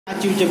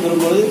ஆட்சி உச்சம்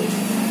பெறும்போது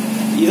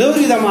ஏதோ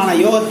ஒரு விதமான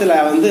யோகத்துல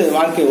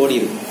வாழ்க்கை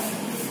ஓடிடும்.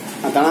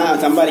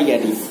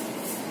 சம்பாதிக்காட்டி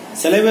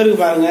சில பேருக்கு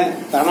பாருங்க,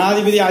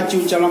 தனாதிபதி ஆட்சி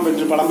உச்சம்லாம்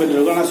பெற்று பலம்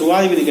பெற்றிருக்கும், ஆனால்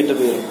சுகாதிபதி கெட்டு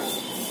போயிடும்.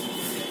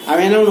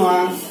 அவன் என்ன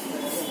பண்ணுவான்,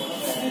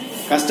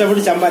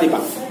 கஷ்டப்பட்டு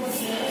சம்பாதிப்பான்.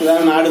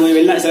 நாடு போய்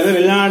சில பேர்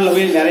வெளிநாட்டில்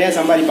போய் நிறைய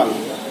சம்பாதிப்பாங்க.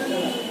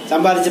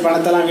 சம்பாதிச்ச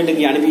பணத்தெல்லாம்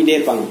வீட்டுக்கு அனுப்பிக்கிட்டே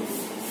இருப்பாங்க.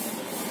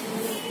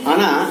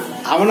 ஆனா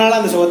அவனால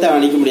அந்த சுகத்தை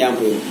அணிக்க முடியாம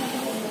போயிடும்.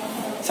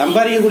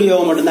 சம்பாதிக்கக்கூடிய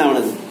யோகம் மட்டும்தான்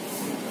அவனுக்கு.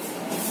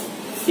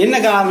 என்ன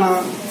காரணம்,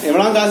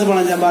 எவ்வளவு காசு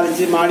பணம்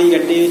சம்பாதிச்சு மாடி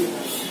கட்டி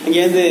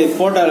இங்கேருந்து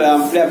போட்டோ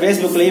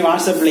ஃபேஸ்புக்லையும்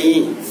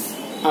வாட்ஸ்அப்லையும்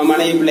அவன்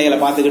மனைவி பிள்ளைகளை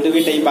பார்த்துக்கிட்டு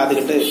வீட்டையும்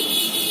பார்த்துக்கிட்டு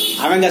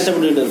அவன்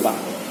கஷ்டப்பட்டுக்கிட்டு இருப்பான்.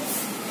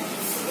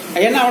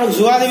 ஏன்னா அவனுக்கு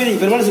சுகாதிபதி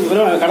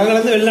பெரும்பாலும்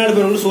கடற்கடந்து வெளிநாடு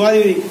பெரும்பாலும்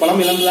சுகாதிபதி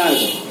பலம் இழந்துதான்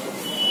இருக்கும்,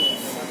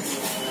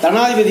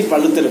 தனாதிபதி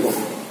பழுத்து இருக்கும்.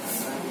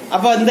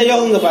 அப்ப இந்த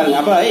யோகம் பாருங்க.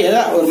 அப்ப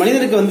ஒரு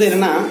மனிதனுக்கு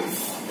என்னன்னா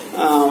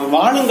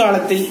வாழும்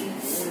காலத்தில்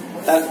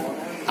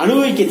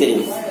அனுபவிக்க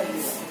தெரியும்.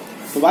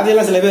 இப்ப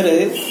பாத்தீங்கன்னா சில பேர்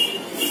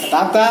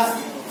தாத்தா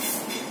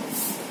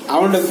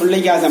அவனோட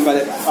பிள்ளைக்காக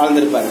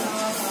வாழ்ந்திருப்பாரு.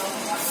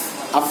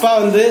 அப்பா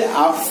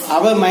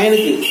அவ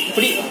மயனுக்கு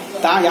இப்படி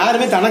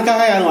யாருமே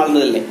தனக்காக யாரும்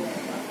வாழ்ந்ததில்லை.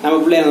 நம்ம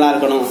பிள்ளை நல்லா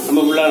இருக்கணும், நம்ம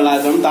பிள்ளை நல்லா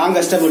இருக்கணும், தான்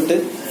கஷ்டப்பட்டு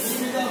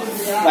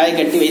வாயை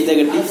கட்டி வைத்த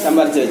கட்டி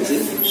சம்பாரிச்சு வச்சு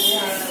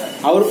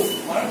அவர்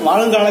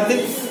வாழும்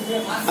காலத்தில்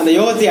அந்த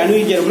யோகத்தை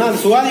அனுபவிக்கிறோம்னா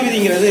அந்த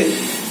சுகாதிபதிங்கிறது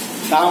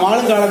தான்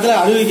வாழும் காலத்துல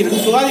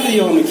அனுபவிக்கிறது சுகாதிபதி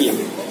யோகம்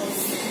முக்கியம்.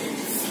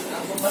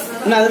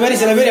 அது மாதிரி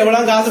சில பேர்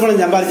எவ்வளவு காசு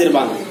பணம்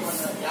சம்பாதிச்சிருப்பாங்க,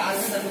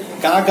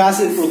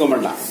 காசு கொடுக்க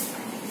மாட்டான்,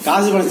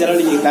 காசு பணம்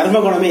செலவழிக்க தர்ம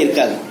குணமே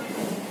இருக்காது.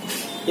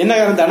 என்ன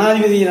காரணம்,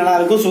 தனாதிபதி நல்லா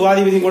இருக்கும்,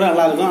 சுகாதிபதி கூட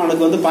நல்லா இருக்கும்,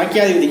 அவனுக்கு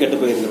பாக்கியாதிபதி கெட்டு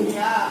போயிருந்திருக்கும்,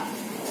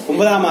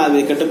 9ஆம்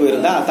அதிபதி கெட்டு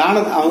போயிருந்தா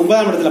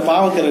 9ஆம் இடத்துல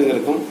பாவக்கிரகம்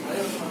இருக்கும்.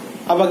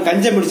 அப்ப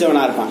கஞ்சம்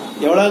பிடிச்சவனா இருப்பான்,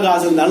 எவ்வளவு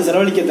காசு இருந்தாலும்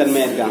செலவழிக்க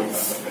தன்மையா இருக்கான்.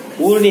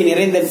 ஊருணி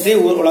நிறைந்தற்று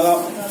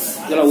உலகம்,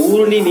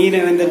 ஊருணி நீர்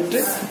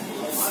நிறைந்தற்று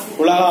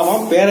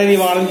உலகாவும்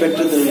பேரறிவாளன்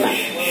பெற்று திருந்தான்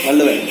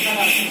வள்ளுவர்.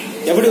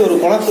 எப்படி ஒரு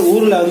குளத்து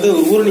ஊர்ல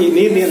ஊருணி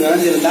நீர்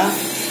நிறைஞ்சிருந்தா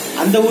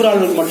அந்த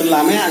ஊராளுக்கு மட்டும்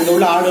இல்லாம அங்க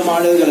உள்ள ஆடு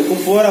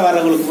மாடுகளுக்கும் போற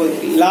வரவங்களுக்கு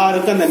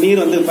எல்லாருக்கும் அந்த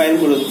நீர்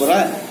பயன்படுது போற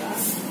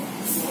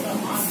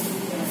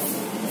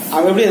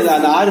அவன் எப்படி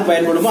அந்த ஆறு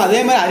பயன்படுமோ அதே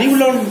மாதிரி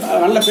அறிவுள்ளவன்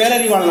நல்ல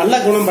பேரறிவாளன் நல்ல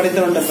குணம்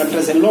படைத்தவன்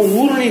பெற்ற செல்வம்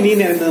ஊருணி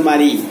நீர் நிறைந்தது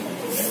மாதிரி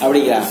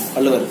அப்படிங்கிறார்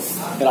வள்ளுவர்.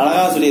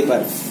 அழகா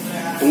சொல்லியிருப்பார்,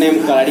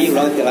 1.25 அடி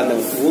உலகத்தில்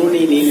இறந்தவர்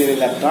ஊருணி நீர்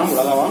நிறைந்தற்றாம்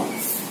உலகவாம்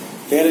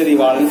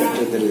பேரறிவாளன்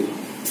பெற்ற திரு.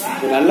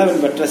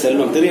 நல்லவன் பெற்ற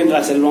செல்வம், திரு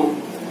என்றால் செல்வம்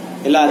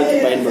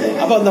எல்லாருக்கும் பயன்படும்.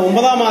 அப்ப அந்த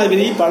 9ஆம்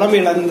அதிபதி பலம்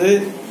இழந்து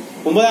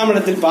 9ஆம்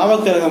இடத்தில்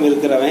பாவக்கிரகம்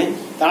இருக்கிறவன்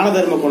தான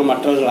தர்ம குணம்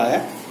மற்றவர்களாக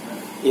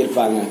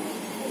இருப்பாங்க.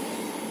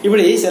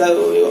 இப்படி சில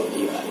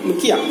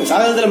முக்கியம்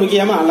சாதகத்துல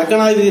முக்கியமா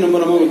லக்னாதிபதி ரொம்ப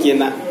ரொம்ப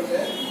முக்கியம் தான்.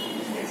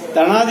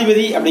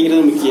 தனாதிபதி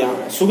அப்படிங்கிறது முக்கியம்.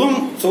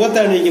 சுகத்தை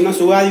அணிவிக்கணும்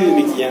சுகாதிபதி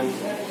முக்கியம்.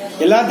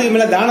 எல்லாத்துக்கும்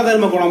மேல தான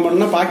தர்ம குணம்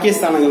பண்ணா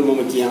பாக்கியஸ்தானங்கள் ரொம்ப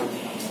முக்கியம்.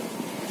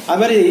 அது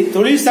மாதிரி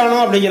தொழில்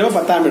ஸ்தானம் அப்படிங்கிறப்ப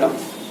 10ஆம் இடம்,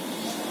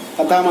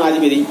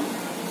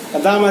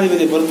 10ஆம்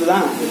அதிபதி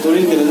பொறுத்துதான்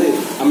தொழில்ங்கிறது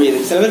அமையுது.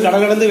 சில பேர்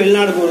கடந்து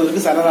வெளிநாடு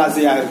போறதுக்கு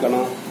சரராசியாக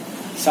இருக்கணும்,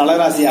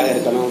 சலராசியாக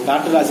இருக்கணும்,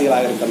 காட்டு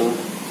ராசிகளாக இருக்கணும்,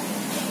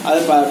 அது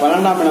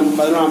 12ஆம் இடம்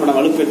 11ஆம் இடம்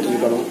வலுப்பெற்று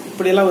இருக்கணும்.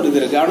 இப்படி எல்லாம் ஒரு இது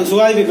இருக்கு. அவனுக்கு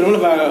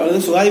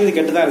சுகாதிபதி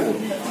கெட்டுதான் இருக்கும்.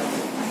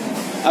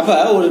 அப்ப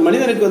ஒரு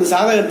மனிதனுக்கு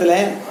சாதகத்துல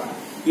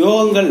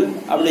யோகங்கள்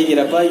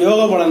அப்படிங்கிறப்ப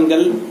யோக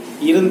பலன்கள்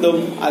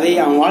இருந்தும் அதை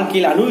அவன்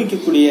வாழ்க்கையில்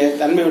அனுபவிக்கக்கூடிய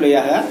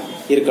தன்மையுடையாக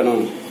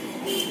இருக்கணும்.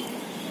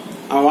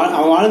 அவன்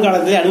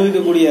வாழுங்காலத்திலே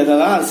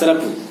அனுபவிக்கக்கூடியதான்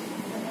சிறப்பு.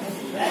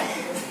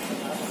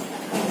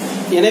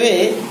 எனவே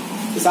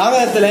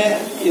சாதகத்துல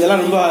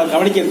இதெல்லாம் ரொம்ப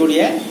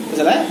கவனிக்கக்கூடிய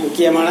சில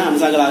முக்கியமான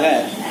அம்சங்களாக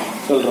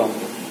சொல்றோம்.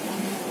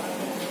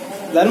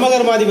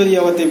 தர்மகர்மாதிபதி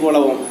யோகத்தை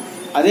போலவும்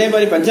அதே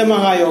மாதிரி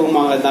பஞ்சமகா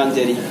யோகமாக இருந்தாலும்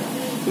சரி,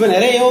 இப்ப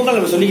நிறைய யோகங்கள்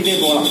நம்ம சொல்லிக்கிட்டே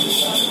போகலாம்.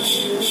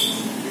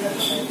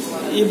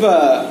 இப்ப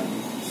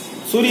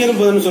சூரியனும்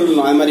புதனும்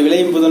சொல்லணும். அது மாதிரி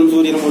விளையும் புதனும்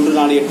சூரியனும் 1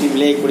 4 8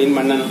 விளையக்கூடிய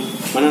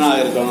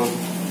மன்னனாக இருக்கணும்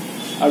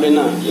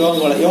அப்படின்னா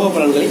யோக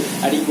பலன்களை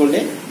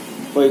அடிக்கொண்டே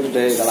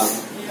போய்கிட்டே இருக்கலாம்.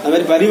 அது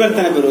மாதிரி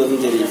பரிவர்த்தனை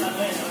பெறுவதும் சரி.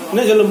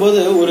 என்ன சொல்லும் போது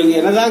ஒரு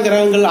என்னதான்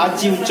கிரகங்கள்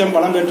ஆட்சி உச்சம்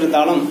பலம்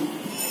பெற்றிருந்தாலும்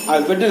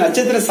அது பெற்ற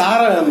நட்சத்திர சார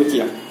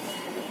முக்கியம்.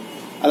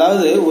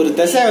 அதாவது ஒரு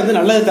திசை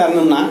நல்லது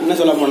தரணும்னா என்ன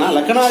சொல்ல போனா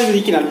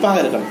லக்னாதிபதிக்கு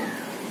நட்பாக இருக்கணும்.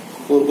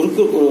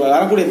 ஒரு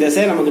வரக்கூடிய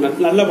திசை நமக்கு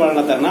நல்ல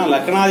பலனை தரணும்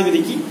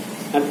லக்னாதிபதிக்கு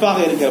நட்பாக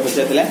இருக்கிற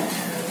பட்சத்துல,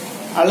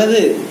 அல்லது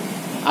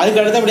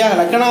அதுக்கு அடுத்தபடியாக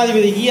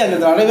லக்னாதிபதிக்கு அந்த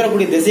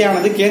நடைபெறக்கூடிய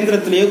திசையானது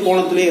கேந்திரத்திலேயோ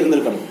கோணத்திலேயோ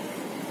இருந்திருக்கணும்.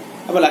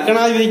 அப்ப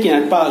லக்னாதிபதிக்கு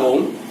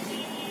நட்பாகவும்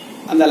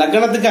அந்த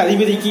லக்னத்துக்கு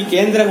அதிபதிக்கு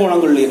கேந்திர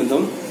கோணங்கள்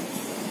இருந்தும்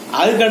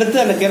அதுக்கடுத்து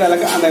அந்த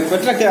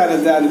பெற்ற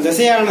அந்த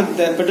திசையான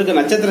பெற்ற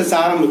நட்சத்திர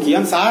சாரம்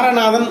முக்கியம்,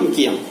 சாரநாதன்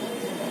முக்கியம்.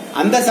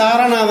 அந்த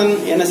சாரநாதன்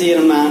என்ன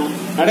செய்யணும்னா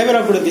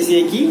நடைபெறக்கூடிய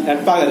திசைக்கு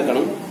நட்பாக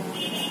இருக்கணும்.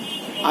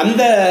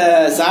 அந்த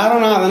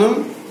சாரநாதனும்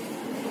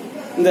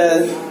இந்த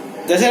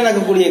திசை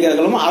நடக்கக்கூடிய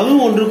கிரகங்களும்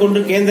அதுவும்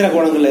ஒன்றுக்கொன்று கேந்திர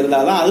கோணங்கள்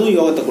இருந்தால்தான் அதுவும்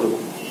யோகத்தை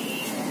கொடுக்கும்.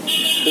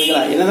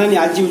 என்னதான் நீ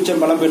ஆட்சி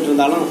உச்சம் பலம்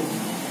பெற்றிருந்தாலும்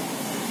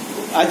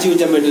ஆட்சி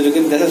உச்சம் பெற்று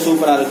இருக்கு திசை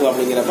சூப்பரா இருக்கும்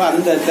அப்படிங்கிறப்ப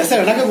அந்த திசை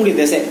நடக்கக்கூடிய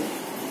திசை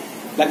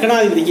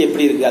லக்னாதிபதிக்கு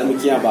எப்படி இருக்கு அது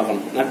முக்கியமா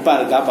பார்க்கணும். நட்பா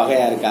இருக்கா,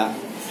 பகையா இருக்கா,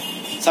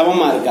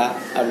 சமமா இருக்கா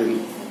அப்படின்னு.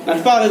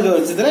 நட்பாக இருக்க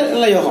பட்சத்துல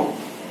நல்ல யோகம்.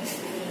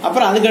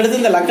 அப்புறம்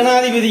அதுக்கடுத்து இந்த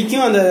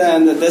லக்னாதிபதிக்கும் அந்த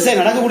அந்த திசை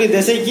நடக்கக்கூடிய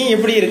திசைக்கும்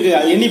எப்படி இருக்கு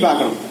அது எண்ணி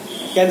பார்க்கணும்.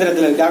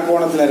 கேந்திரத்தில் இருக்கா,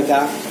 கோணத்துல இருக்கா,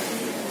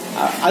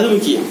 அது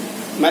முக்கியம்.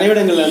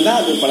 மறைவிடங்கள்ல இருந்தா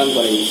அது பலன்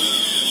குறையும்.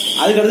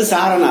 அதுக்கடுத்து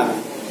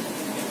சாரநாதம்.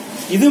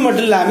 இது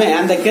மட்டும் இல்லாம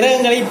அந்த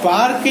கிரகங்களை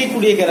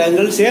பார்க்கக்கூடிய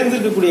கிரகங்கள்,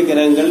 சேர்ந்திருக்கக்கூடிய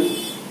கிரகங்கள்,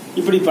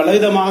 இப்படி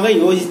பலவிதமாக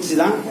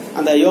யோசிச்சுதான்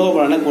அந்த யோக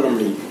பலனை கூற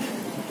முடியும்.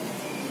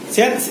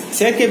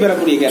 சேர்க்கை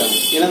பெறக்கூடிய கிரகம்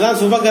என்னதான்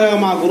சுப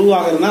கிரகமாக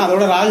குருவாக இருந்தா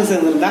அதோட ராகு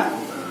சேர்ந்திருந்தா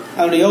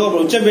அதோட யோக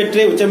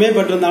உச்சமே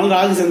பெற்றிருந்தாலும்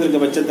ராகு சேர்ந்திருக்க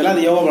பட்சத்தில்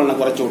அது யோக பலனை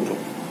குறைச்சு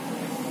விட்டுரும்.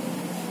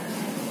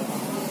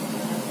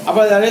 அப்ப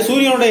அதே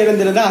சூரியனோட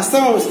இணைந்திருந்தா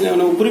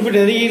அஸ்தமனம்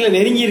குறிப்பிட்ட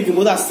நெருங்கி இருக்கும்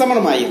போது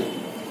அஸ்தமனம் ஆயிரும்.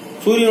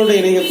 சூரியனோட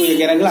இணையக்கூடிய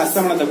கிரகங்கள்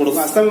அஸ்தமனத்தை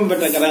கொடுக்கும். அஸ்தமனம்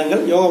பெற்ற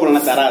கிரகங்கள் யோக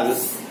பலனை தராது.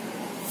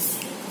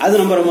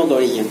 அது ரொம்ப ரொம்ப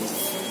கவனிக்கும்.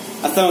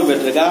 அஸ்தமம்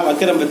பெற்றிருக்கா,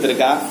 வக்கிரம்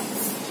பெற்றிருக்கா.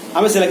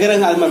 அவன் சில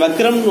கிரகங்கள் அது மாதிரி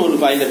வக்கிரம்னு ஒரு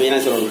பாயிண்ட் மெயினா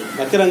சொல்லணும்.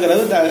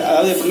 வக்கிரங்கிறது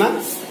அதாவது எப்படின்னா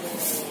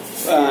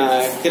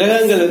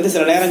கிரகங்கள் வந்து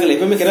சில நேரங்கள்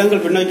எப்பவுமே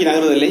கிரகங்கள் பின்னோக்கி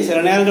நகர்வதில்லை. சில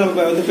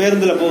நேரங்கள்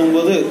பேருந்துல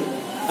போகும்போது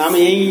நாம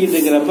இயங்கிட்டு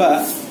இருக்கிறப்ப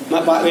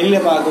வெளியில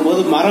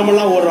பார்க்கும்போது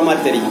மரமெல்லாம் ஓடுற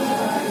மாதிரி தெரியும்.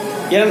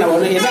 ஏன்னா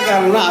என்ன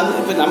காரணம்னா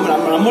அது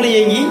நம்மளும்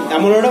இயங்கி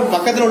நம்மளோட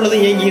பக்கத்தில் உள்ளது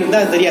இயங்கி இருந்தா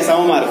அது தெரியா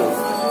சமமா இருக்கும்.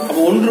 அப்போ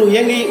ஒன்று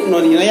இயங்கி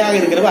இன்னொரு நிலையாக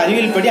இருக்கிறப்ப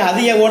அறிவியல் படி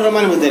அது ஓடுற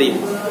மாதிரி நமக்கு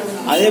தெரியும்.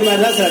 அதே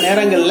மாதிரிதான் சில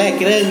நேரங்கள்ல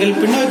கிரகங்கள்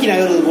பின்னோக்கி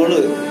நகர்வது போல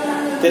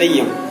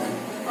தெரியும்.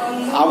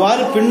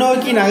 அவ்வாறு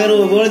பின்னோக்கி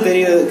நகர்வு போல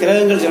தெரியுது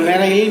கிரகங்கள். சில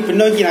நேரங்களில்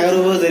பின்னோக்கி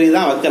நகர்வு போல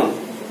தெரியுதுதான் வக்கிரம்.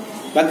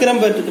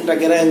 வக்கிரம் பெற்றுக்கிட்ட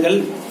கிரகங்கள்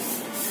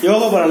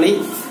யோக பலனை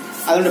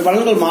அதனுடைய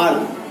பலன்கள்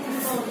மாறும்.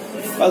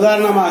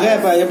 உதாரணமாக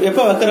எப்ப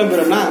வக்கிரம்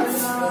பெறும்னா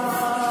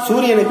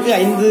சூரியனுக்கு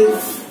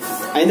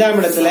 5ஆம்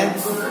இடத்துல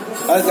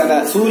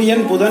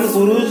சூரியன், புதன்,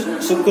 குரு,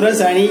 சுக்கிரன்,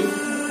 சனி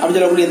அப்படின்னு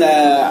சொல்லக்கூடிய இந்த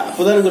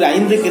புதனுக்கு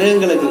 5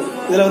 கிரகங்களுக்கு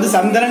இதுல வந்து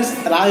சந்திரன்,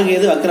 ராகு,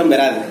 கேது வக்கிரம்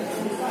பெறாது.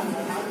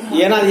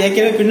 ஏன்னா அது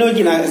ஏற்கனவே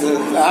பின்னோக்கி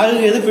ராகு,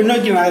 கேது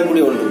பின்னோக்கி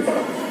நகரக்கூடிய ஒன்று.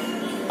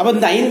 அப்ப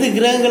இந்த 5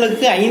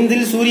 கிரகங்களுக்கு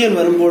 5இல் சூரியன்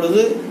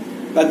வரும்பொழுது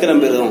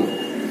வக்கிரம் பெறும்,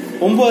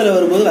 9ல்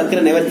வரும்போது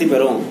வக்கிர நிவர்த்தி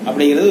பெறும்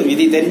அப்படிங்கிறது ஒரு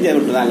விதி தெரிஞ்ச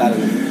மட்டும்தான்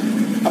எல்லாருக்கும்.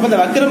 அப்ப இந்த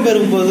வக்கிரம்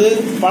பெறும்போது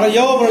பல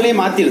யோக பலனையே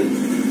மாத்திடுது.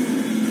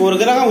 ஒரு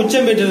கிரகம்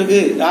உச்சம் பெற்றிருக்கு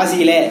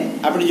ராசியிலே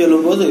அப்படின்னு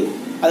சொல்லும் போது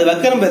அது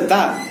வக்கிரம்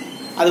பெற்றா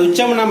அது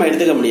உச்சம் நாம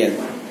எடுத்துக்க முடியாது.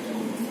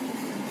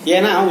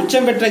 ஏன்னா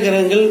உச்சம் பெற்ற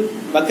கிரகங்கள்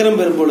வக்கிரம்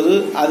பெறும் பொழுது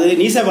அது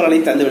நீச பலனை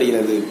தந்து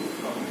விடுகிறது.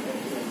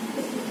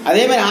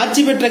 அதே மாதிரி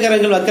ஆட்சி பெற்ற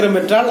கிரகங்கள் வக்கிரம்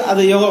பெற்றால்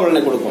அது யோக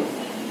பலனை கொடுக்கும்.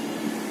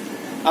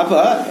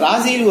 அப்ப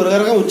ராசியில் ஒரு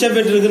கிரகம் உச்சம்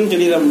பெற்றிருக்குன்னு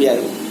சொல்லிட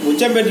முடியாது.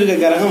 உச்சம் பெற்றிருக்க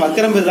கிரகம்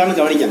வக்கிரம் பெறுதான்னு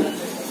கவனிக்கணும்.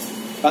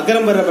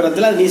 வக்கிரம் பெற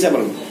பிறத்துல அது நீச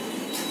பலன்.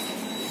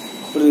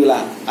 புரியுதுங்களா?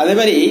 அதே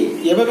மாதிரி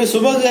எப்பவுமே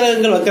சுப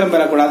கிரகங்கள் வக்கிரம்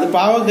பெறக்கூடாது,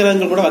 பாவ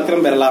கிரகங்கள் கூட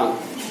வக்கிரம் பெறலாம்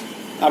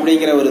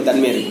அப்படிங்கிற ஒரு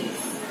தன்மை இருக்கு.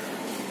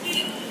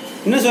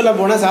 இன்னும் சொல்ல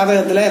போனா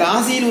சாதகத்துல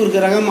ராசியில் ஒரு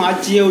கிரகம்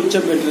ஆட்சியோ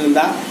உச்சம்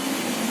பெற்றிருந்தா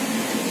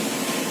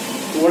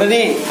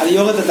உடனே அது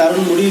யோகத்தை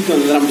தரும் முடிவுக்கு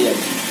வந்துட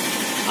முடியாது.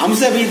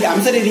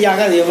 அம்ச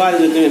ரீதியாக அது எவ்வாறு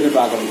இருக்கும் என்று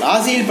பார்க்கணும்.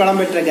 ராசியில்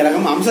பலம் பெற்ற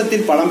கிரகம்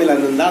அம்சத்தில் பலம்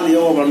இழந்திருந்தால் அது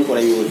யோக பலன்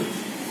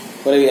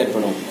குறைவு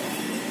ஏற்படும்.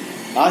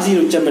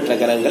 ராசியில் உச்சம் பெற்ற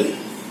கிரகங்கள்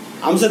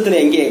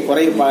அம்சத்தில் எங்கே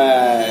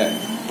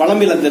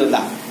பலம் இழந்திருந்தா,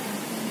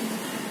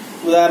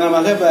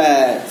 உதாரணமாக இப்ப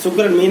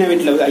சுக்கிரன் மீன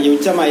வீட்டில் அங்கே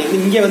உச்சமாயிருக்கு,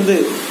 இங்க வந்து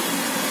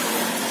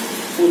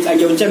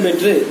அங்கே உச்சம்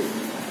பெற்று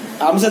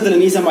அம்சத்துல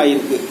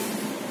நீசமாயிருக்கு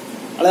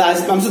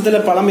அல்லது அம்சத்துல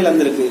பலம்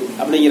இழந்திருக்கு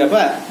அப்படிங்கிறப்ப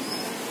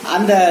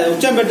அந்த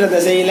உச்சம் பெற்ற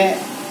திசையில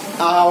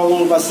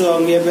உங்களுக்கு பஸ்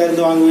வாங்குவீங்க,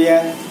 பேருந்து வாங்குவீங்க,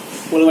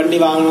 உங்களுக்கு வண்டி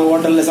வாங்கணும்,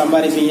 ஹோட்டல்ல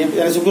சம்பாதிப்பீங்க.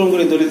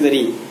 சுக்கிரனுக்குரிய தொழில்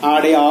தெரியும்.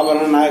 ஆடை,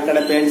 ஆபரணம்,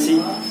 நகைக்கடை, பேன்சி,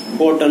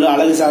 ஹோட்டலு,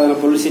 அழகு சாதன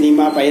பொருள்,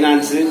 சினிமா,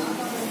 பைனான்ஸ்,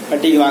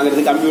 வட்டிக்கு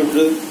வாங்குறது,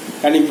 கம்ப்யூட்டரு,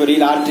 கணிப்பொறி,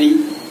 லாட்ரி,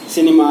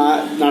 சினிமா,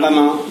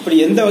 நடனம், இப்படி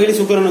எந்த வகையிலும்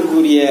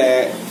சுக்கிரனுக்குரிய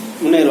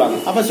முன்னேறுவாங்க.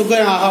 அப்ப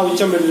சுக்கிரன் ஆகா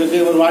உச்சம்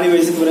பெற்றிருக்கு, ஒரு வாடி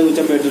வயசுக்கு பிறகு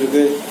உச்சம்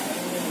பெற்றிருக்கு,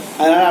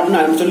 அதனால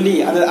அப்படின்னு சொல்லி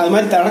அது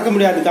மாதிரி நடக்க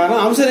முடியாத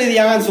காரணம் அம்ச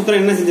ரீதியாக அந்த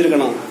சுக்கிரன் என்ன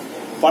செஞ்சிருக்கணும்,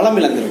 பலம்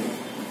இழந்திருக்கு.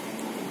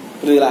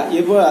 புரியுதுங்களா?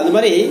 இப்போ அது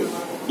மாதிரி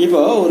இப்போ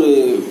ஒரு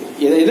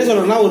என்ன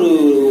சொல்றேன்னா ஒரு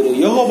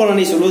யோக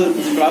பலனை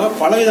சொல்வதற்கு முன்பாக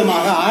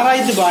பலவிதமாக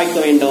ஆராய்ச்சி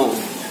பார்க்க வேண்டும்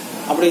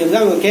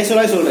அப்படிங்கிறது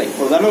கேசுவலாக சொல்றேன்.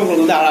 ஒரு உதாரணம்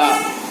உங்களுக்கு வந்து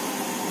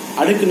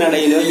அடுக்கு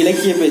நடையிலோ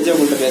இலக்கிய பேச்சோ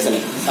உங்கள்கிட்ட பேசலை.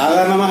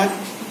 சாதாரணமாக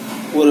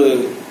ஒரு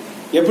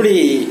எப்படி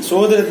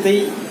சோதிடத்தை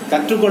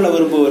கற்றுக்கொள்ள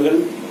விரும்புபவர்கள்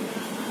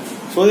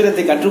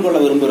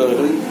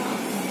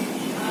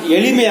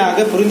எளிமையாக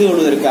புரிந்து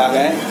கொள்வதற்காக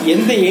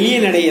எந்த எளிய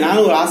நடையை,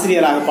 நானும் ஒரு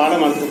ஆசிரியராக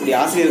பாடம் நடத்தக்கூடிய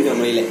ஆசிரியர் இருக்கிற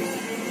முறையில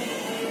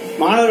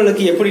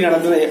மாணவர்களுக்கு எப்படி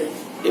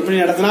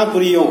நடத்தினா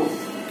புரியும்,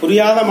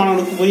 புரியாத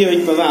மாணவனுக்கு புரிய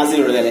வைப்பதுதான்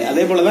ஆசிரியரோட வேலை.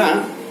 அதே போலதான்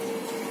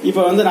இப்ப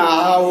வந்து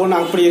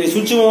நான் அப்படி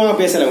சூட்சுமமாக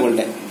பேசலை,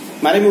 உங்கள்கிட்ட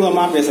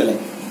மறைமுகமா பேசலை,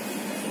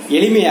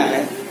 எளிமையாக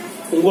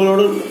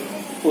உங்களோடு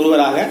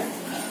ஒருவராக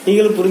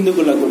நீங்களும் புரிந்து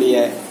கொள்ளக்கூடிய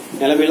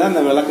நிலைமையில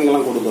அந்த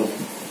விளக்கங்கள்லாம் கொடுக்குறோம்.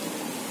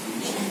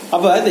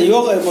 அப்ப இந்த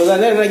யோகா இப்போ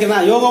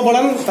நினைக்கிறேன் யோக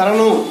பலன்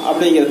தரணும்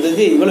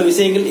அப்படிங்கிறதுக்கு இவ்வளவு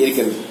விஷயங்கள்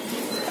இருக்கிறது.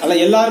 அல்ல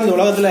எல்லாரும் இந்த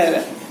உலகத்துல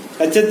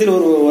லட்சத்தில்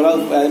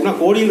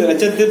கோடியில்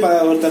லட்சத்தில்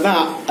ஒருத்தர்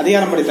தான்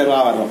அதிகாரம்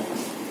படைத்தவர்களாக வர்றோம்.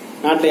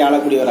 நாட்டை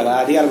ஆளக்கூடியவர்களாக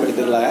அதிகாரம்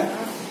படைத்தவர்களாக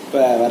இப்ப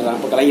வர்றான்.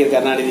 இப்ப கலைஞர்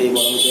கருணாநிதி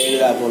போலவோ,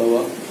 ஜெயலலிதா போலவோ,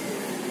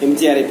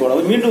 எம்ஜிஆரை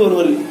போலவோ மீண்டும்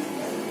ஒருவர்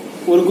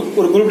ஒரு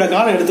ஒரு குறிப்பிட்ட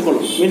காலம்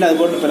எடுத்துக்கொள்ளும் மீண்டும் அது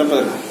போட்டு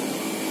பிறப்பதற்கு.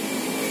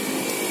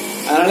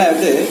 அதனால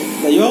இந்த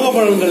யோக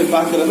பலன்களை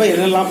பார்க்கிறப்ப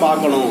என்னெல்லாம்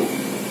பார்க்கணும்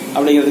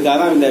அப்படிங்கிறதுக்காக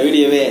தான் இந்த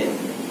வீடியோவே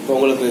இப்போ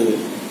உங்களுக்கு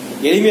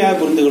எளிமையாக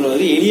புரிந்து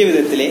கொள்வது எளிய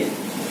விதத்திலே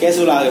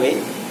கேசுவலாகவே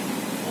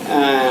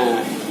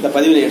இந்த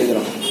பதிவில்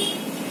எடுக்கிறோம்.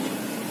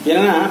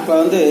 ஏன்னா இப்போ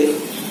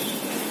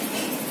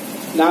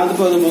நான்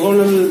இப்போ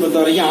முகநூல் பொறுத்த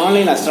வரைக்கும்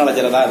ஆன்லைன்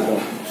அஸ்ட்ராலஜராக தான்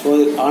இருக்கிறோம்.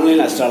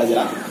 ஆன்லைன்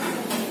அஸ்ட்ராலஜராக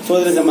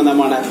சோதனை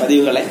சம்பந்தமான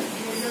பதிவுகளை,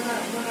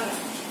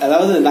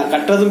 அதாவது நான்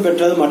கற்றதும்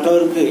பெற்றதும்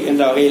மற்றவருக்கு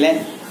என்ற வகையில்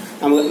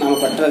நம்ம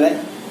கற்றதை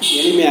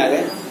எளிமையாக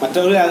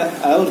மற்றவர்கள்,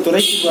 அதாவது ஒரு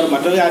துறைக்கு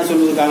மற்றவர்கள் யாரும்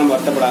சொல்வதற்காக நம்ம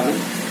வருத்தப்படாமல்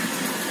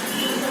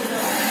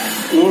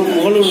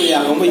முகநூல்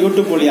வழியாகவும்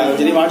யூடியூப் வழியாகவும்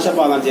சரி,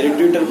 வாட்ஸ்அப்பாகவும் சரி,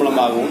 ட்விட்டர்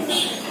மூலமாகவும்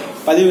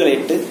பதிவுகளை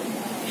இட்டு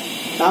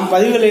நாம்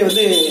பதிவுகளை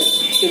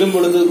இடும்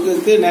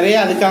பொழுதுக்கு நிறைய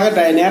அதுக்காக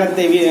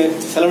நேரத்தை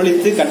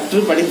செலவழித்து கற்று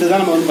படித்து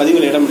தான் நம்ம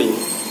பதிவுகளை இட முடியும்.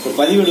 ஒரு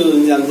பதிவு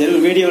அந்த சரி,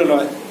 ஒரு வீடியோவில்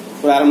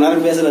ஒரு அரை மணி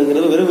நேரம்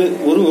பேசுறதுங்கிறது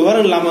ஒரு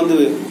விவரம் இல்லாமல்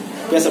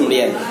பேச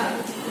முடியாது.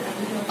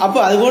 அப்போ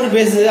அது போட்டு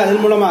பேசி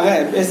அதன் மூலமாக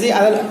பேசி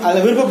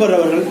அதில்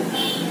விருப்பப்படுறவர்கள்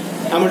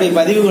நம்முடைய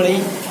பதிவுகளை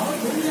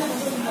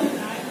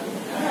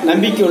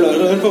நம்பிக்கை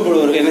உள்ளவர்கள்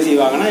விருப்பப்படுபவர்கள் என்ன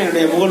செய்வாங்கன்னா,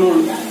 என்னுடைய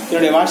முகநூல்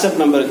என்னுடைய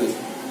வாட்ஸ்அப் நம்பருக்கு,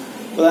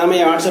 உதாரணமாக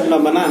என் வாட்ஸ்அப்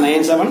நம்பர்னா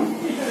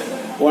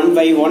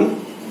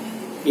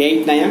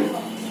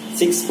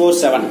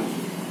 9715189647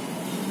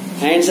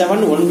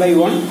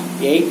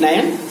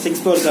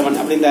 9715189647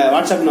 அப்படி இந்த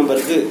வாட்ஸ்அப்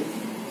நம்பருக்கு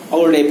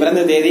அவங்களுடைய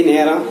பிறந்த தேதி,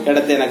 நேரம்,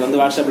 இடத்தை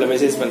எனக்கு வாட்ஸ்அப்பில்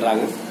மெசேஜ்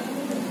பண்ணுறாங்க.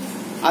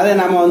 அதை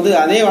நம்ம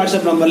அதே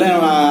வாட்ஸ்அப் நம்பரில்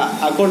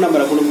அக்கௌண்ட்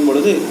நம்பரை கொடுக்கும்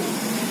பொழுது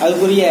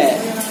அதுக்குரிய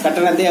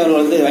கட்டணத்தை அவர்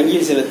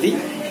வங்கியில் செலுத்தி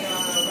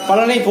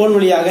பலனை போன்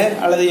வழியாக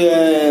அல்லது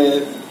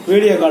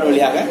வீடியோ கால்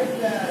வழியாக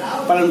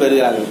பலன்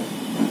பெறுகிறார்கள்.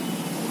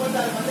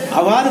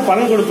 அவ்வாறு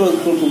பலன்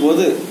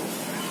கொடுக்கும்போது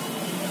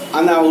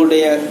அவங்க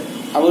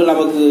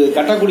நமக்கு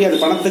கட்டக்கூடிய அந்த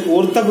பணத்துக்கு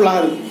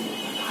ஒர்த்தபுளாக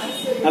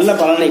நல்ல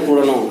பலனை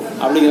கூடணும்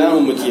அப்படிங்கிறது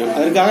ரொம்ப முக்கியம்.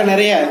 அதற்காக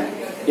நிறைய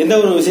எந்த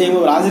ஒரு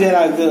விஷயமும் ஒரு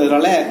ஆசிரியராக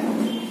இருக்கிறதுனால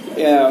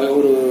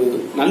ஒரு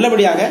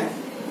நல்லபடியாக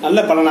நல்ல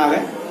பலனாக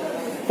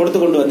கொடுத்து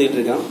கொண்டு வந்துட்டு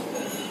இருக்கோம்.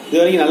 இது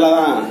வரைக்கும் நல்லா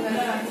தான்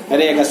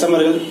நிறைய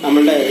கஸ்டமர்கள்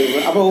நம்மள்ட.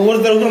 அப்போ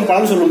ஒவ்வொருத்தருக்கும்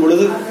பலன் சொல்லும்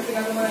பொழுது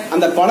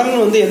அந்த பலன்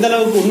எந்த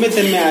அளவுக்கு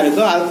உண்மைத்தன்மையா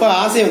இருக்கோ அப்போ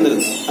ஆசை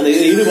வந்துடுது, அந்த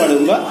ஈடுபாடு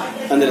ரொம்ப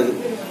வந்துடுது.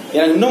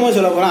 எனக்கு இன்னமும்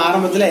சொல்ல போனா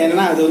ஆரம்பத்தில்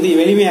என்னன்னா அது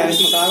எளிமையாக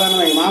இருக்கும். சாதாரண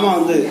எங்கள் மாமா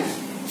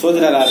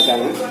சோதிடராக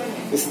இருக்காங்க,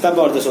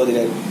 சித்தப்பா ஒருத்தர்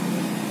சோதிடர்.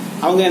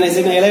 அவங்க என்ன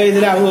செய்யணும், இள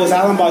வயதுல அவங்க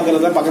சாதம்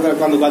பார்க்கறத பக்கத்தில்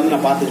உட்காந்து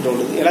நான் பார்த்துக்கிட்டு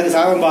உள்ளது. எனக்கு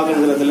சாதம்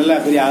பார்க்கறதுல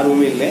பெரிய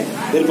ஆர்வமே இல்லை,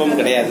 விருப்பமும்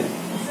கிடையாது.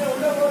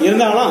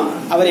 இருந்தாலும்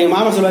அவர் எங்கள்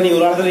மாமா சொல்ல, நீ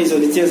ஒரு இடத்துல நீ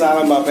நிச்சயம்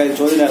சாதம் பார்ப்பேன்,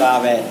 சோதிடர்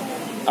ஆவே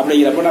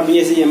அப்படிங்கிறப்ப நான்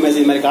பிஎஸ்சி எம்எஸ்சி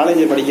இந்த மாதிரி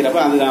காலேஜில் படிக்கிறப்ப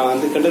அது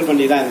நான் கெண்டல்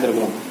பண்ணி தான்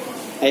இருந்திருக்கிறோம்.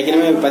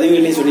 ஏற்கனவே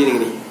பதிவுகளையும்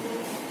சொல்லியிருக்கிறேன்.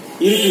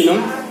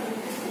 இருப்பினும்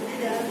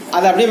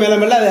அதை அப்படியே மேல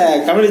மேல அதை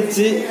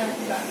கவனிச்சு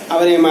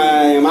அவர் என்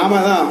மாமா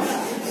தான்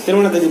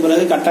திருமணத்துக்கு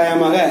பிறகு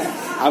கட்டாயமாக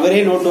அவரே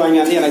நோட்டு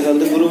வாங்கியாந்து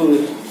எனக்கு குரு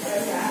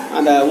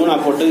அந்த ஊனா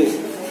போட்டு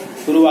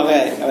குருவாக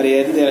அவர்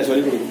இருந்து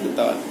சொல்லிக்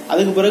கொடுத்தவர்.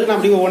 அதுக்கு பிறகு நான்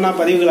அப்படி ஒவ்வொன்றா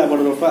பதிவுகளாக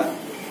போடுறப்ப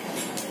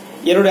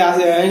என்னுடைய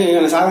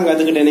சாதம்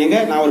கற்றுக்கிட்டேனேங்க.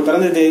 நான் ஒரு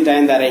பிறந்த தேதி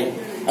தயந்தாரேன்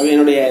அப்படி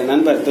என்னுடைய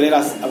நண்பர்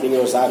துரைராஸ் அப்படிங்கிற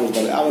ஒரு சார்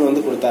கொடுத்தாரு. அவர்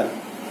கொடுத்தாரு.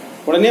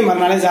 உடனே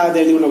மறுநாளே சாதத்தை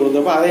எழுதி கொண்டு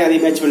கொடுத்தப்போ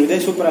அதையும் மேட்ச் பண்ணிட்டு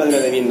சூப்பராக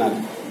இருக்கிற ரவின்னார்.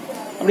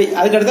 அப்படி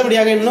அதுக்கு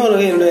அடுத்தபடியாக இன்னொரு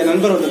என்னுடைய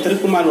நண்பர் ஒருத்தர்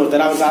திருக்குமார்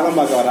ஒருத்தர், அவர் சாதம்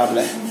பார்க்க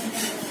வராப்புல.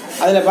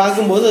 அதில்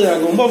பார்க்கும்போது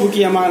எனக்கு ரொம்ப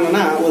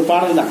முக்கியமானன்னா ஒரு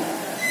பாடல் தான்.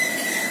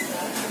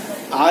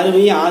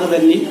 ஆறுமி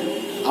ஆறுதண்ணி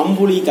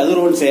அம்புலி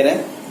கதிரோன் சேர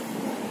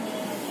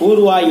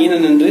கூர்வாய்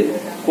ஈனன் என்று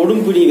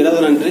கொடும்பிடி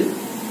விரதன் என்று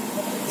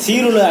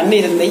சீருள அன்னை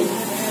தந்தை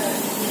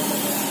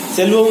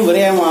செல்வமும்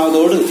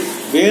விரயமாவதோடு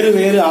வேறு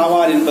வேறு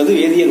ஆவார் என்பது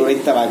வேதியர்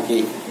உரைத்த வாக்கை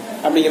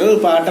அப்படிங்கிறது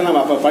ஒரு பாட்டை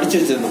நம்ம அப்போ படிச்சு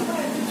வச்சிருந்தோம்.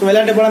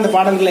 விளையாட்டு போல அந்த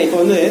பாடல்களை இப்போ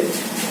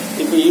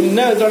இப்போ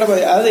இன்னும்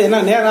அதாவது என்ன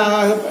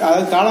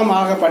நேரம்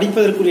காலமாக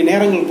படிப்பதற்குரிய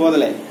நேரங்கள்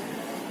போதலை.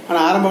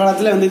 ஆனால் ஆரம்ப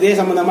காலத்தில் இதே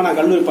சம்பந்தமாக நான்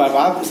கல்லூரி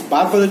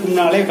பார்ப்பதற்கு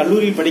முன்னாலே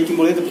கல்லூரியில்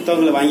படிக்கும்போது இந்த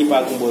புத்தகங்களை வாங்கி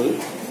பார்க்கும்போது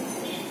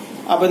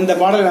அப்போ இந்த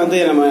பாடலை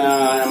நம்ம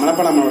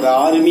மனப்பாடம் பண்ணோட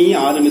ஆறுமி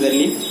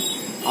ஆறுமிதல்லி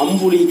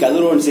அம்புலி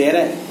கதிரோன் சேர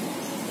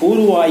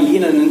கூறுவாய்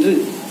ஈனன் என்று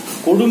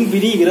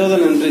கொடும்பிடி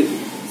விரோதன் என்று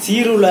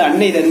சீருள்ள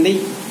அன்னை தந்தை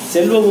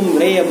செல்வமும்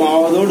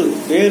விரயமாவதோடு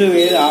வேறு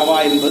வேறு ஆவா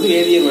என்பது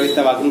வேதியர் உரைத்த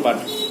வாக்குன்னு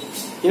பாட்டு.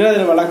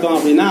 என்ன வழக்கம்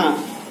அப்படின்னா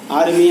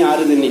ஆறுமி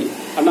ஆறு தண்ணி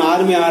அப்படின்னா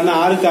ஆறுமி ஆறுனா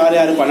 6க்கு 6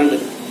 6 12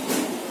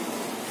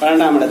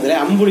 12ஆம் இடத்துல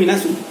அம்புலினா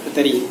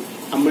தெரியும்.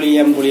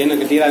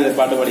 அம்புலின்னு டீராஜர்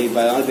பாட்டு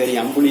படிப்பாரு, அதனால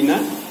தெரியும். அம்புலினா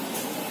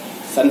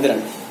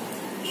சந்திரன்,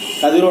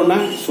 கதிரோன்னா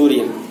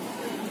சூரியன்.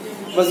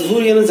 இப்போ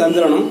சூரியனும்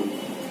சந்திரனும்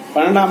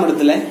 12ஆம்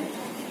இடத்துல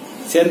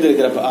சேர்ந்து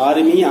இருக்கிறப்ப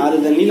ஆறுமி ஆறு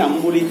தண்ணில்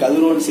அம்புலி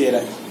கதிரோன்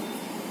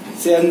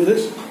சேர்ந்து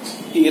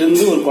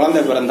இருந்து ஒரு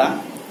குழந்தை பிறந்தா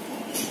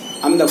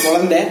அந்த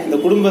குழந்தை இந்த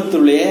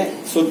குடும்பத்துடைய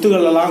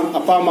சொத்துக்கள் எல்லாம்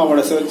அப்பா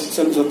அம்மாவோட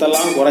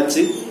சொத்தெல்லாம்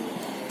குறைச்சு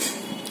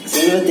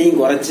செல்வத்தையும்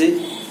குறைச்சு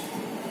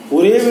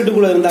ஒரே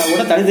வீட்டுக்குள்ள இருந்தா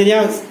கூட தனித்தனியா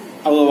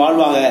அவங்க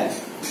வாழ்வாங்க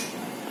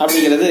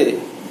அப்படிங்கிறது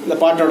இந்த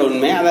பாட்டோட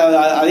உண்மை.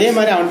 அதே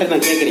மாதிரி அவன்கிட்ட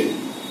நான் கேட்குறேன்.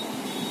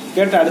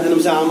 கேட்ட அடுத்த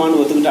நிமிஷம் ஆமான்னு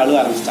ஒத்துக்கிட்டு அழுக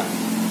ஆரம்பிச்சிட்டான்.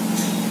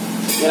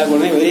 எனக்கு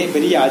உடனே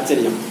பெரிய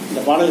ஆச்சரியம். இந்த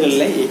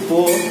பாடல்களில் எப்போ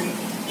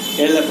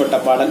எழுதப்பட்ட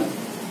பாடல்,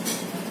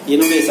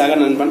 என்னுடைய சக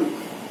நண்பன்.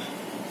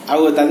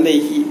 அவங்க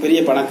தந்தைக்கு பெரிய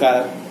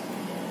பணக்காரர்.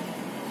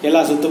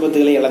 எல்லா சொத்து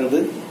பத்துகளையும் இழந்து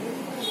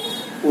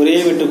ஒரே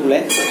வீட்டுக்குள்ளே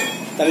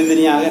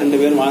தனித்தனியாக 2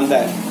 பேரும் வாழ்ந்த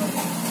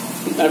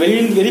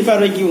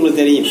வெளிப்பார்வைக்கு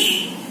உங்களுக்கு தெரியும்.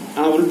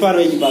 ஆனால்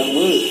உள்பார்வைக்கு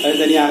பார்க்கும்போது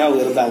தனித்தனியாக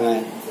அவங்க இருந்தாங்க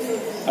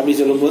அப்படி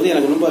சொல்லும்போது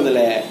எனக்கு ரொம்ப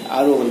அதில்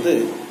ஆர்வம் வந்து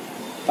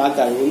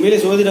பார்த்தாங்க. உண்மையிலே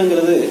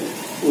சோதிடங்கிறது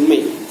உண்மை.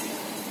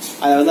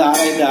 அதை வந்து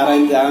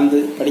ஆராய்ந்து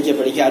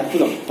படிக்க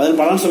அற்புதம்.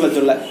 பலன்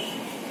சொல்ல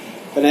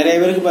இப்போ நிறைய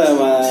பேருக்கு இப்போ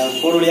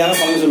போர் வழியாக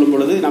பலன் சொல்லும்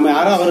பொழுது நம்ம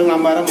யாரும்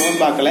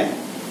முகம் பார்க்கல.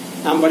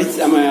 நாம்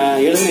நம்ம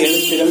எழுதின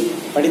எழுத்துகள்,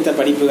 படித்த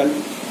படிப்புகள்,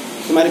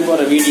 இந்த மாதிரி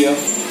போகிற வீடியோ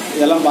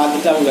இதெல்லாம்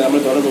பார்த்துட்டு அவங்க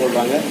நம்மளை தொடர்பு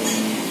கொள்கிறாங்க.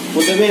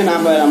 மொத்தமே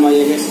நான்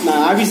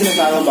ஆஃபீஸில்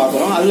சாதம்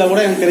பார்க்குறோம். அதில் கூட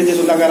எனக்கு தெரிஞ்ச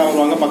சொந்தக்காரங்க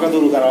வருவாங்க, பக்கத்து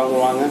ஊருக்காரங்க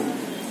வருவாங்க.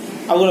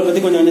 அவங்கள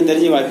பற்றி கொஞ்சம்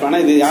தெரிஞ்சு வாய்ப்பு.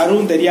 ஆனால் இது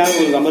யாரும் தெரியாத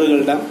ஒரு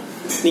நபர்கள் தான்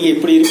நீங்கள்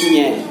இப்படி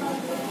இருக்கீங்க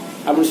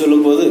அப்படின்னு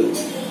சொல்லும்போது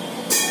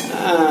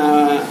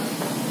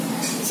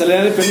சில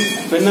நேரம்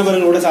பெண்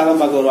நபர்களோட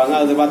சாதம் பார்க்க வருவாங்க.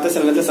 அதை பார்த்தா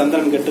சில நேரத்தில்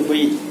சந்திரன் கெட்டு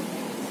போய்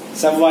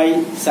செவ்வாய்,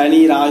 சனி,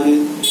 ராகு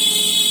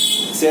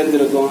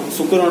சேர்ந்திருக்கும்,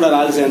 சுக்கிரனோட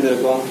ராகு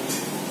சேர்ந்திருக்கும்,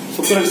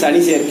 சுக்கிரன்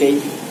சனி சேர்க்கை,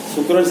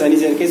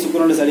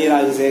 சுக்கிரனோட சனி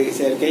ராகு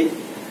சேர்க்கை,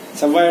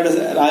 செவ்வாயோட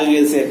ராகு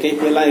சேர்க்கை,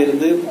 இப்படியெல்லாம்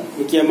இருந்து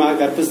முக்கியமாக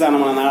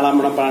கர்ப்பஸ்தானமான 4ஆம்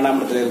இடம் 12ஆம்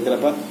இடத்துல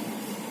இருக்கிறப்ப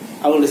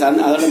அவங்களுடைய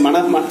அதோட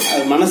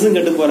மனசும்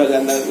கெட்டு போற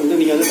அந்த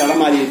நீங்க வந்து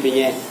தடமாறி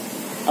இருப்பீங்க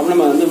அப்படின்னு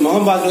நம்ம வந்து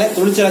முகம் பார்க்கல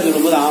துணிச்சலா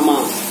சொல்லும்போது ஆமா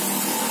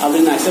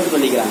அப்படின்னு அக்செப்ட்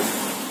பண்ணிக்கிறாங்க.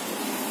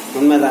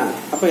 உண்மைதான்.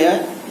 அப்ப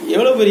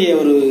எவ்வளவு பெரிய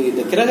ஒரு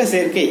இந்த கிரக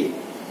சேர்க்கை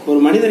ஒரு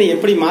மனிதனை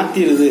எப்படி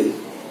மாத்திருது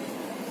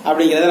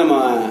அப்படிங்கிறத நம்ம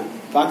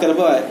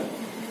பார்க்கறப்ப,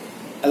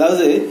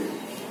 அதாவது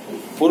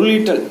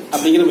பொருளீட்டல்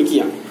அப்படிங்கிற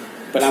முக்கியம்.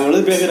 இப்ப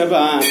நம்ம பேசுறப்ப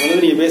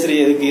நீங்க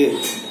பேசுறீங்க எதுக்கு,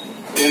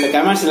 இந்த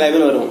கமெண்ட்ஸ் நிறைய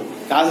பேர் வரும்,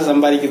 காசு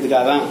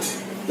சம்பாதிக்கிறதுக்காக தான்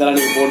இதெல்லாம்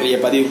நீங்க போடுறீங்க,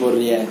 பதிவு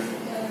போடுறீங்க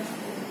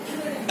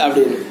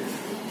அப்படின்னு.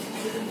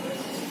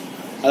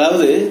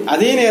 அதாவது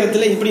அதே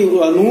நேரத்தில் இப்படி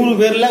 100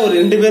 பேர்ல ஒரு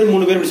 2 பேர்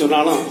 3 பேர் இப்படி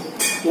சொன்னாலும்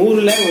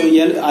 100ல் ஒரு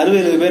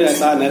 60-70 பேர்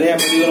சார் நிறைய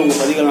பதிவுகள் உங்க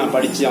பதிவுகளை நான்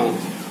படிச்சோம்,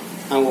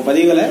 அவங்க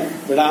பதிவுகளை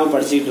விடாம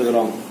படிச்சுக்கிட்டு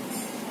இருக்கிறோம்,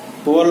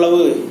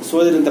 ஓரளவு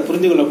சோதனத்தை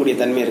புரிந்து கொள்ளக்கூடிய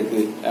தன்மை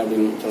இருக்கு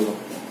அப்படின்னு சொல்றோம்.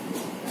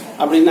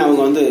 அப்படின்னு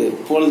அவங்க வந்து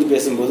புகழ்ந்து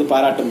பேசும்போது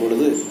பாராட்டும்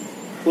பொழுது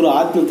ஒரு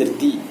ஆத்ம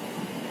திருப்தி.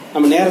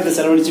 நம்ம நேரத்தை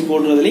செலவழிச்சு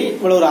போடுறதுலேயும்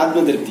இவ்வளவு ஒரு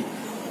ஆத்ம திருப்தி.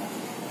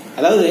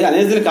 அதாவது அதே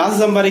நேரத்தில் காசு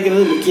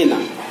சம்பாதிக்கிறது முக்கியம்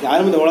தான்.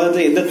 யாரும் இந்த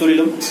உலகத்தில் எந்த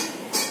தொழிலும்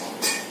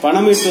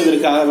பணம்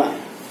ஈட்டுவதற்காக தான்.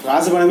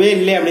 காசு பணமே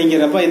இல்லை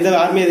அப்படிங்கிறப்ப எந்த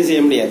யாருமே இதை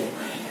செய்ய முடியாது.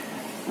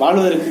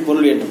 வாழ்வதற்கு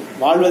பொருள் வேண்டும்,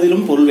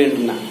 வாழ்வதிலும் பொருள்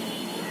வேண்டும்னா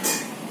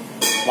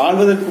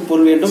வாழ்வதற்கு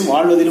பொருள் வேண்டும்,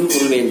 வாழ்வதிலும்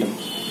பொருள் வேண்டும்.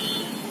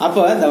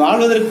 அப்போ இந்த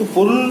வாழ்வதற்கு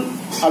பொருள்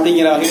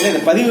அப்படிங்கிற வகையில்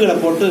இந்த பதிவுகளை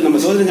போட்டு நம்ம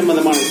சோதனை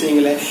சம்பந்தமான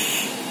விஷயங்களை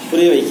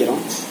புரிய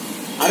வைக்கிறோம்.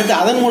 அடுத்து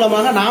அதன்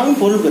மூலமாக நாமும்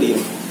பொருள்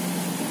பெறுகிறோம்.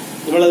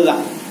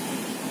 இவ்வளவுதான்.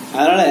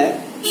 அதனால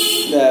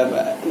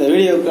இந்த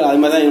வீடியோவுக்கு அது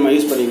மாதிரி தான் நம்ம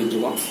யூஸ் பண்ணிக்கிட்டு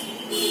இருக்கோம்.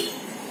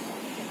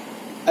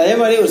 அதே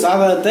மாதிரி ஒரு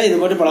சாதகத்தை இது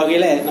போட்டு பல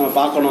வகையில நம்ம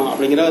பார்க்கணும்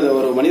அப்படிங்கிற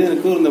ஒரு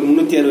மனிதனுக்கு இந்த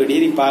 360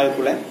 டிகிரி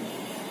பார்க்கக்குள்ள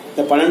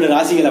இந்த 12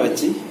 ராசிகளை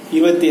வச்சு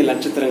 27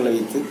 நட்சத்திரங்களை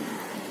வைத்து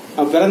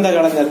அவன் பிறந்த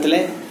காலகட்டத்தில்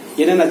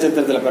என்ன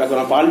நட்சத்திரத்தில்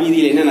பிறக்கிறோம், பால்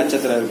வீதியில் என்ன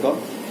நட்சத்திரம் இருக்கோ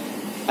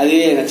அதே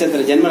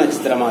நட்சத்திரம் ஜென்ம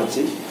நட்சத்திரமா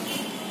வச்சு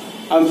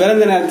அவன்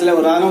பிறந்த நேரத்தில்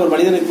ஒரு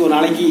மனிதனுக்கு ஒரு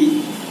நாளைக்கு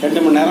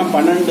 2 மணி நேரம்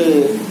 24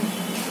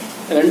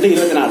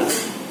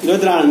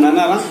 மணி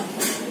நேரம்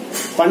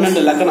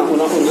 12 லக்கணம்.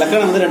 ஒரு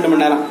லக்கணம் வந்து 2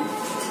 மணி நேரம்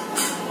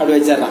அப்படி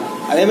வச்சிடறான்.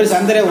 அதே மாதிரி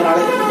சந்திரன் ஒரு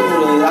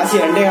ராசி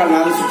 2.25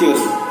 நாள் சுத்தி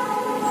வருது.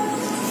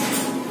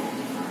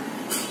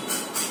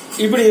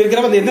 இப்படி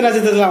இருக்கிறப்ப எந்த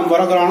நட்சத்திரத்தில் அவன்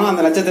பிறக்கிறானோ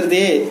அந்த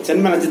நட்சத்திரத்தையே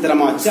ஜென்ம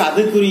நட்சத்திரமா வச்சு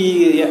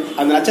அதுக்குரிய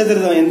அந்த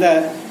நட்சத்திரத்தை எந்த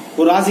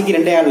ஒரு ராசிக்கு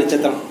 2.5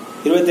 நட்சத்திரம்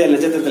 27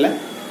 நட்சத்திரத்துல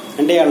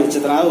 2.5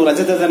 நட்சத்திரம். அதாவது ஒரு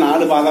நட்சத்திரத்தை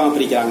 4 பாதமா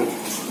பிரிக்கிறாங்க.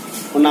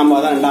 1ஆம்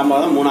பாதம், 2ஆம்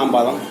பாதம், 3ஆம்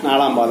பாதம்,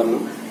 4ஆம்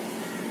பாதம்னு.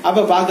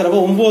 அப்ப பாக்குறப்ப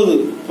 9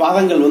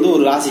 பாதங்கள் வந்து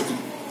ஒரு ராசிக்கு.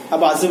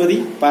 அப்ப அசுவதி,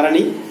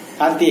 பரணி,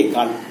 கார்த்திகை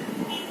கால்.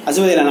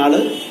 அசுவதியில 4,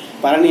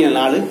 பரணியில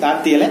 4,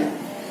 கார்த்திகையில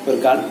ஒரு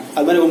கால்.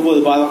 அது மாதிரி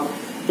 9 பாதம்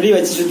இப்படி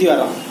வச்சு சுத்தி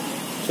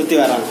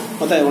வர்றாங்க.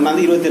 மொத்தம்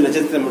 27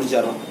 நட்சத்திரம்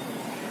முடிச்சிடறோம்.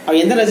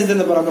 அவன் எந்த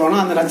நட்சத்திரத்தை பிறக்கிறானோ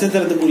அந்த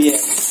நட்சத்திரத்துக்குரிய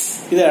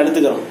இதை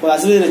எடுத்துக்கிறோம். ஒரு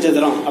அசுவதி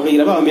நட்சத்திரம்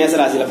அப்படிங்கிறப்ப அவன்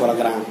மேசராசியில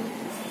பிறக்கிறாங்க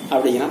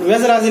அப்படிங்கிறான்.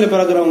 மேசராசியில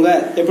பிறக்கிறவங்க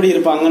எப்படி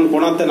இருப்பாங்கன்னு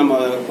குணத்தை நம்ம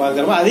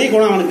பார்க்கிறப்ப அதே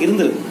குணம் அவனுக்கு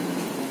இருந்திருக்கு.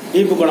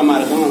 ஈர்ப்பு குணமா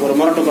இருக்கும், ஒரு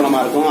முரட்டு குணமா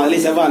இருக்கும்.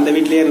 அதுலயும் செவ்வாய் அந்த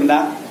வீட்டிலேயே இருந்தா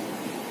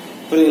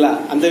புரியுதுங்களா,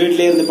 அந்த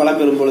வீட்டிலேயே இருந்து பலம்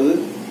பெறும் பொழுது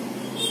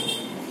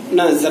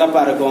இன்னும்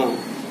சிறப்பா இருக்கும்.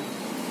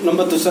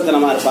 ரொம்ப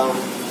துஷ்டத்தனமா இருப்பான்.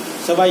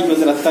 செவ்வாய்க்கு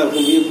வந்து ரத்தம்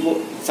இருக்கும்,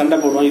 சண்டை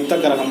போடுவோம், யுத்த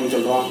கரகம்னு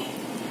சொல்றோம்.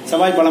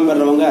 செவ்வாய் பலம்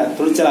பெறவங்க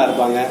துணிச்சலா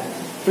இருப்பாங்க.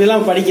 இப்படி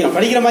எல்லாம்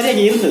படிக்கிற மாதிரி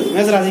அங்கே இருந்தது.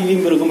 மேசராசி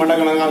வீம்பு இருக்கும்,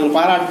 மட்டக்கணங்க. அவங்க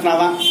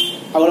பாராட்டினாதான்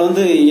அவளை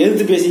வந்து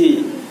எதிர்த்து பேசி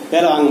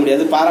வேலை வாங்க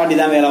முடியாது, பாராட்டி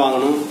தான் வேலை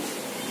வாங்கணும்.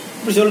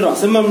 இப்படி சொல்றோம்.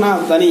 சிம்மம்னா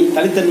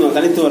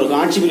தனித்துவம் இருக்கும்,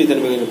 ஆட்சி பிரிவு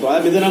தன்மை இருக்கும்.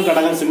 அதாவது மிதுனம்,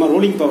 கடகம், சிம்மம்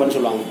ரூலிங் பவர்னு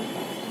சொல்லுவாங்க.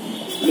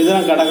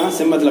 மிதுனம், கடகம்,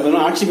 சிம்மத்துல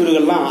பெரும் ஆட்சி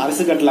பிரிவுகள்லாம்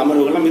அரசு கட்டல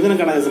அமர்வுகள்லாம் மிதுனம்,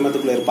 கடகம்,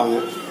 சிம்மத்துக்குள்ள இருப்பாங்க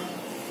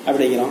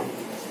அப்படிங்கிறோம்.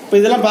 இப்போ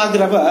இதெல்லாம்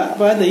பார்க்குறப்ப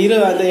இப்போ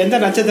இந்த எந்த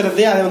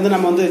நட்சத்திரத்தையே அதை வந்து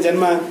நம்ம வந்து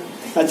ஜென்ம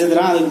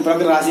நட்சத்திரம் அதுக்கு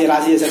பிறகு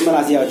ராசியை ஜென்ம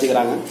ராசியாக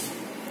வச்சுக்கிறாங்க.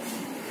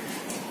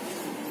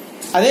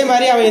 அதே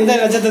மாதிரி அவன் எந்த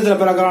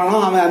நட்சத்திரத்தில் பிறக்கிறானோ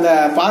அவன் அந்த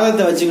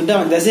பாதத்தை வச்சுக்கிட்டு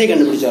அவன் திசையை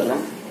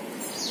கண்டுபிடிச்சிடுறான்.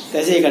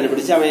 திசையை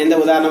கண்டுபிடிச்சு அவன் எந்த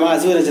உதாரணமாக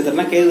அசுவ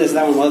நட்சத்திரம்னா கேது தசை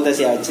தான் அவன் முதல்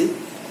திசையாக வச்சு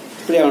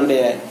இப்படி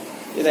அவனுடைய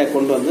இதை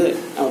கொண்டு வந்து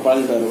அவன்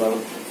பலன்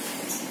பெறுவான்.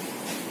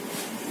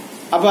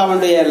 அப்போ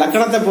அவனுடைய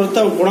லக்கணத்தை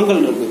பொறுத்து அவன்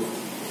குணங்கள் இருக்கு.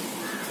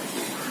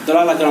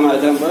 துலா லக்கணமாக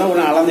இருக்கிற போது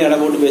உடனே அளந்து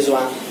இடம் போட்டு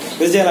பேசுவான்.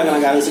 விருச்சிக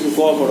லக்கணக்காரனுக்கு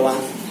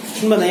கோவப்படுவான்.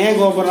 உண்மை ஏன்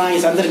கோவப்படுறான்?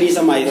 இங்கே சந்திர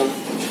நீசம் ஆயிரும்.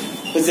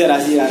 விருச்சிக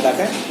ராசி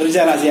இருந்தாக்க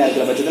விருச்சிக ராசியாக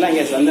இருக்கிற பட்சத்தில்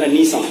இங்கே சந்திர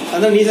நீசம்.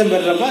 சந்திர நீசம்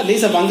பெறுறப்ப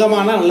நீச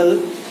பங்கமானா நல்லது.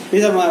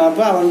 நீசம்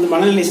அப்போ அவன் வந்து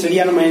மனநிலை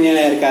ஸ்டடியான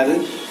மனநிலையாக இருக்காது,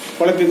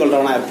 குழப்பிக்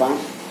கொள்றவனா இருப்பான்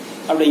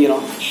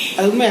அப்படிங்கிறோம்.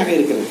 அது உண்மையாக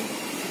இருக்குது.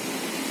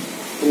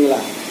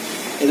 புரியுங்களா?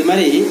 இது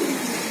மாதிரி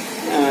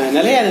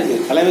நிறையா இருக்கு.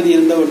 தலைவதி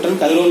இருந்தவற்றும்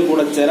கதிரோல்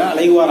கூட சேர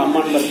அலைகுவார்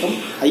அம்மான் பர்க்கம்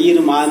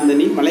ஐயிரு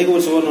மாந்தனி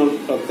மலைகூர்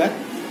சுவர்ண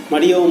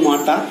மடியவும்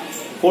மாட்டா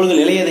கோள்கள்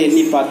இளையதை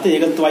எண்ணி பார்த்து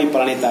எகத்துவாய்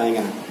பலனைத்தாங்க.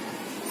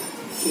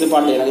 இந்த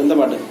பாட்டு எனக்கு இந்த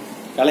பாட்டு.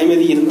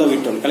 கலைமதி இருந்த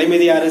வீட்டோன்.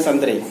 கலைமதி யாரு?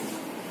 சந்திரை.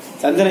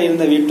 சந்திரன்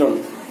இருந்த வீட்டோன்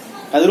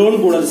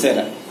கதிரோன் கூட சேர.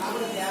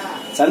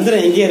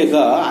 சந்திரன் எங்கே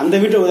இருக்கோ அந்த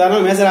வீட்டு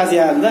உதாரணம்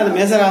மேசராசியா இருந்தா அந்த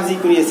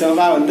மேசராசிக்குரிய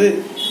செவ்வாய் வந்து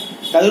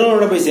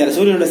கதிரோனோட போய் சேர,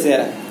 சூரியனோட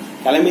சேர.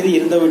 கலைமதி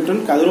இருந்த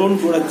வீட்டோன்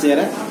கதிரோன் கூட சேர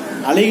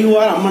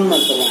அலைகுவார் அம்மன்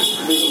மருத்துவம்.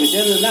 இப்படி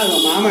சேர்ந்துருந்தா அவங்க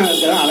மாமன்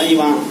இருக்கிறான்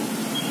அலைவான்,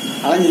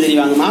 அலைஞ்சு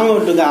தெரிவாங்க. மாமன்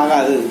வீட்டுக்கு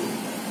ஆகாது.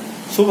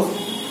 சுப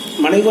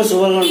மலைகோர்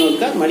சுபகோள்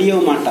நோக்க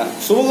மடியவும் மாட்டார்.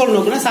 சுபகோள்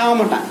நோக்குனா சாக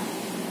மாட்டான்.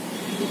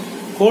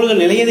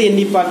 கோள்கள் நிலையதை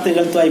எண்ணி பார்த்து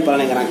நிகழ்த்துவாய்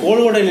பலனுங்கிறான்.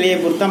 கோளோட நிலையை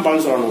பொறுத்து தான்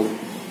பலன் சொல்லணும்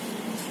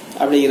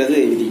அப்படிங்கிறது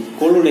விதி.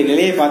 கோளுடைய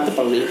நிலையை பார்த்து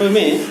பலன்.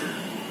 எப்பவுமே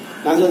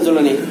நான்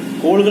சொல்லணே,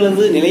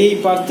 கோள்களது நிலையை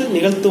பார்த்து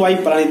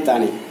நிகழ்த்துவாய்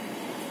பலனைத்தானே.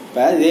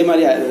 இப்போ இதே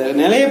மாதிரி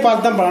நிலையை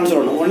பார்த்து தான் பலன்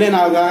சொல்லணும். உடனே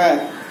நாக்காக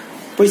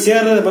போய்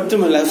சேர்றதை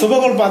பற்றும் இல்லை.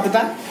 சுபகோள்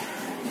பார்த்துட்டா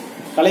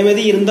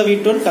கலைமதி இருந்த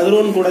வீட்டோன்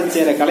கதிரோன் கூட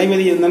சேர.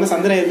 கலைமதி இருந்தாலும்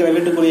சந்திரன் இருக்கிற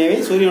வீட்டுக்குரியவே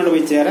சூரியனோட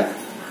போய் சேர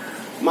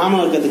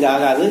மாமன் வர்க்கத்துக்கு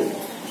ஆகாது.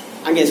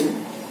 அங்கே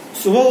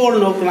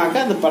சுபகோள் நோக்குனாக்கா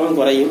அந்த பலன்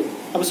குறையும்.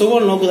 அப்போ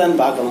சுபகோள் நோக்குதான்னு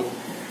பார்க்கணும்.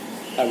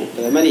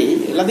 அப்படி அது மாதிரி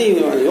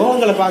எல்லாத்தையும்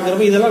யோகங்களை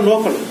பார்க்குறப்ப இதெல்லாம்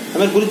நோக்கணும். அது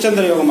மாதிரி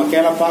குருச்சந்திர யோகமா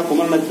கேளப்பா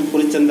குமரனுக்கு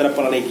குருச்சந்திர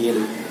பலனை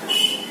கேளு,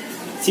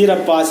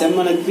 சீரப்பா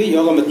செம்மனுக்கு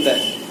யோகமெத்த,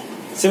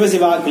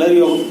 சிவசிவா கிளவி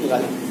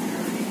யோகம்.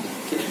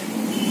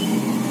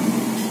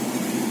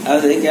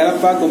 அதாவது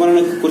கேளப்பா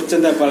குமரனுக்கு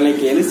குருச்சந்திர பலனை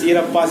கேளு,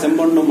 சீரப்பா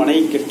செம்பொன்னும்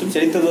மனையை கெட்டும்,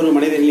 செழித்ததொரு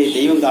மனிதனிலே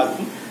தெய்வம்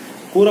காக்கும்,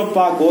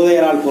 கூரப்பா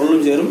கோதையரால்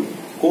பொருளும் சேரும்,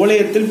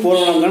 கோலயத்தில்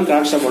போர்வளங்கள்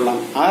காட்ச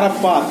கொள்ளலாம்,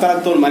 ஆரப்பா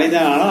அத்தரத்தோன்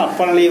மறைந்தானால்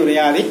அப்பலனை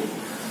உரையாதை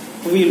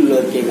புவியில்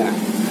உள்ளவர் கேட்கிறேன்.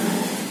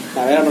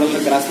 நான் வேற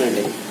படத்தில் கிராஸ்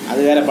பண்ணிட்டேன். அது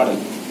வேற பாடல்.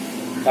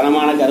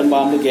 கனமான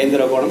கரும்பாம்பு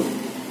கேந்திர கோணம்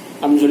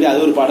அப்படின்னு சொல்லி அது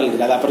ஒரு பாடல்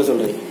இருக்கு. அது அப்புறம்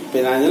சொல்றேன்.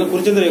 இப்போ நான் இதெல்லாம்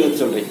குருச்சந்திர யோகத்தை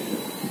சொல்றேன்.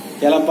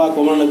 கேளப்பா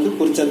குமரனுக்கு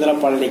குருச்சந்திர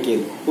பலனை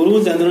கேளு.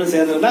 குருவும் சந்திரனும்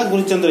சேர்ந்துருந்தா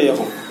குருச்சந்திர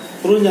யோகம்.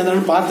 குருவும்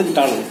சந்திரன்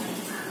பார்த்துக்கிட்டாலும்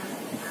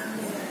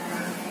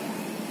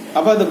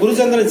அப்ப அந்த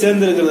குருச்சந்திரன்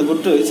சேர்ந்து இருக்கிறத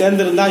விட்டு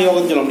சேர்ந்திருந்தா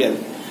யோகம் சொல்ல முடியாது.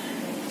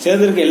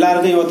 சேர்ந்திருக்க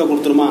எல்லாருக்கும் யோகத்தை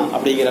கொடுத்துருமா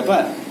அப்படிங்கிறப்ப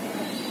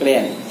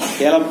கிடையாது.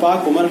 கேளப்பா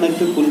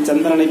குமரனுக்கு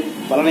குருச்சந்திரனை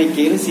பலனை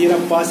கேளு,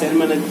 சீரப்பா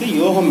செம்மனுக்கு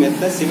யோகம்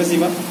மெத்த,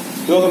 சிவசிவ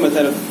யோகம்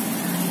மெத்த.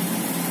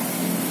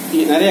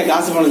 நிறைய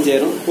காசு பணம்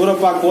சேரும்.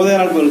 கூரப்பா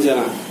கோதையரால் பொருள்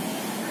சேரும்.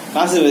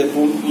 காசு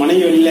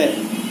மனைவி வெளியில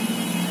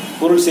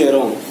பொருள்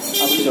சேரும்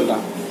அப்படின்னு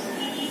சொல்றான்.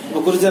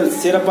 இப்போ குருச்சந்திர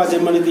சீரப்பா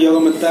செம்மனுக்கு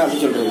யோகம் மெத்த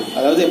அப்படின்னு சொல்றது.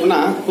 அதாவது எப்படின்னா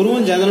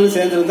குருவும் சந்திரனும்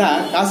சேர்ந்திருந்தா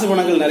காசு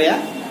பணங்கள் நிறைய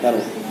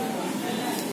வரும்.